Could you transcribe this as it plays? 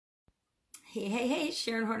Hey,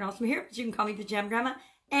 Sharon Horne-Ellstrom here, but you can call me Pajama Grandma,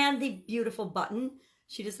 and the beautiful Button.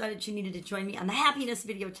 She decided she needed to join me on the happiness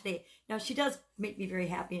video today. Now, she does make me very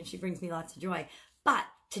happy, and she brings me lots of joy, but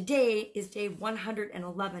today is day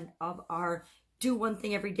 111 of our Do One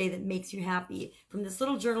Thing Every Day That Makes You Happy, from this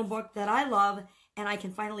little journal book that I love, and I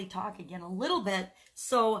can finally talk again a little bit.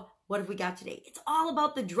 So what have we got today? It's all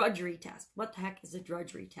about the drudgery test. What the heck is a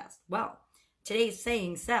drudgery test? Well, today's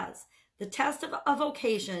saying says, the test of a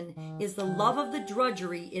vocation is the love of the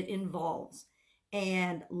drudgery it involves.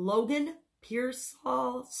 And Logan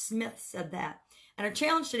Pearsall Smith said that. And our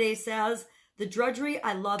challenge today says, the drudgery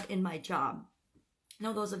I love in my job.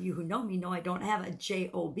 Now, those of you who know me know I don't have a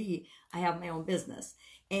J-O-B. I have my own business.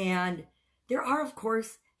 And there are, of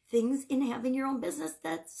course, things in having your own business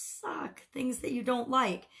that suck. Things that you don't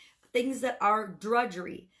like. Things that are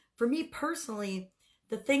drudgery. For me personally,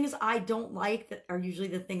 the things I don't like that are usually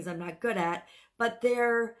the things I'm not good at, but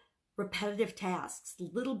they're repetitive tasks,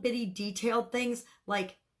 little bitty detailed things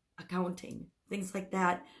like accounting, things like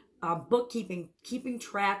that, bookkeeping, keeping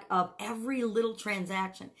track of every little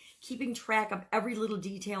transaction, keeping track of every little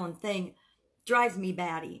detail and thing drives me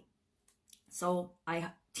batty. So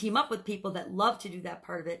I team up with people that love to do that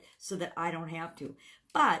part of it so that I don't have to.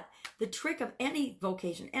 But the trick of any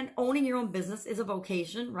vocation, and owning your own business is a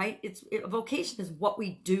vocation, right? A vocation is what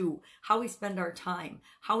we do, how we spend our time,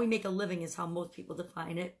 how we make a living is how most people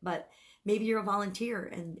define it. But maybe you're a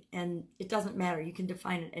volunteer and it doesn't matter. You can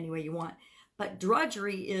define it any way you want. But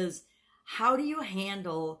drudgery is, how do you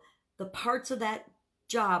handle the parts of that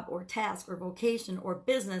job or task or vocation or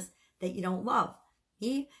business that you don't love?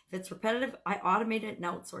 If it's repetitive, I automate it and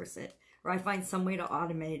outsource it, or I find some way to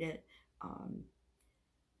automate it.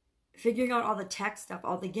 Figuring out all the tech stuff,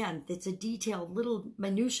 again, it's a detailed little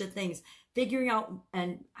minutia things, figuring out,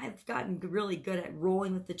 and I've gotten really good at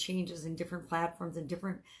rolling with the changes in different platforms and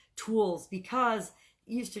different tools because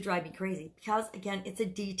it used to drive me crazy because, again, it's a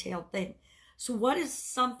detailed thing. So what is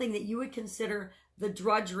something that you would consider the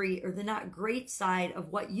drudgery or the not great side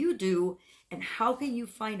of what you do, and how can you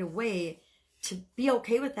find a way to be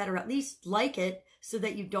okay with that, or at least like it, so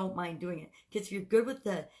that you don't mind doing it? Because if you're good with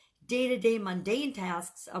the day-to-day mundane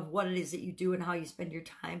tasks of what it is that you do and how you spend your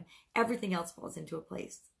time, everything else falls into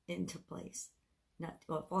place. It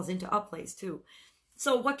falls into a place too.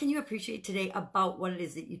 So what can you appreciate today about what it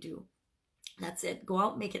is that you do? That's it. Go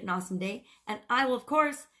out, make it an awesome day, and I will, of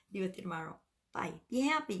course, be with you tomorrow. Bye. Be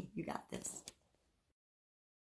happy. You got this.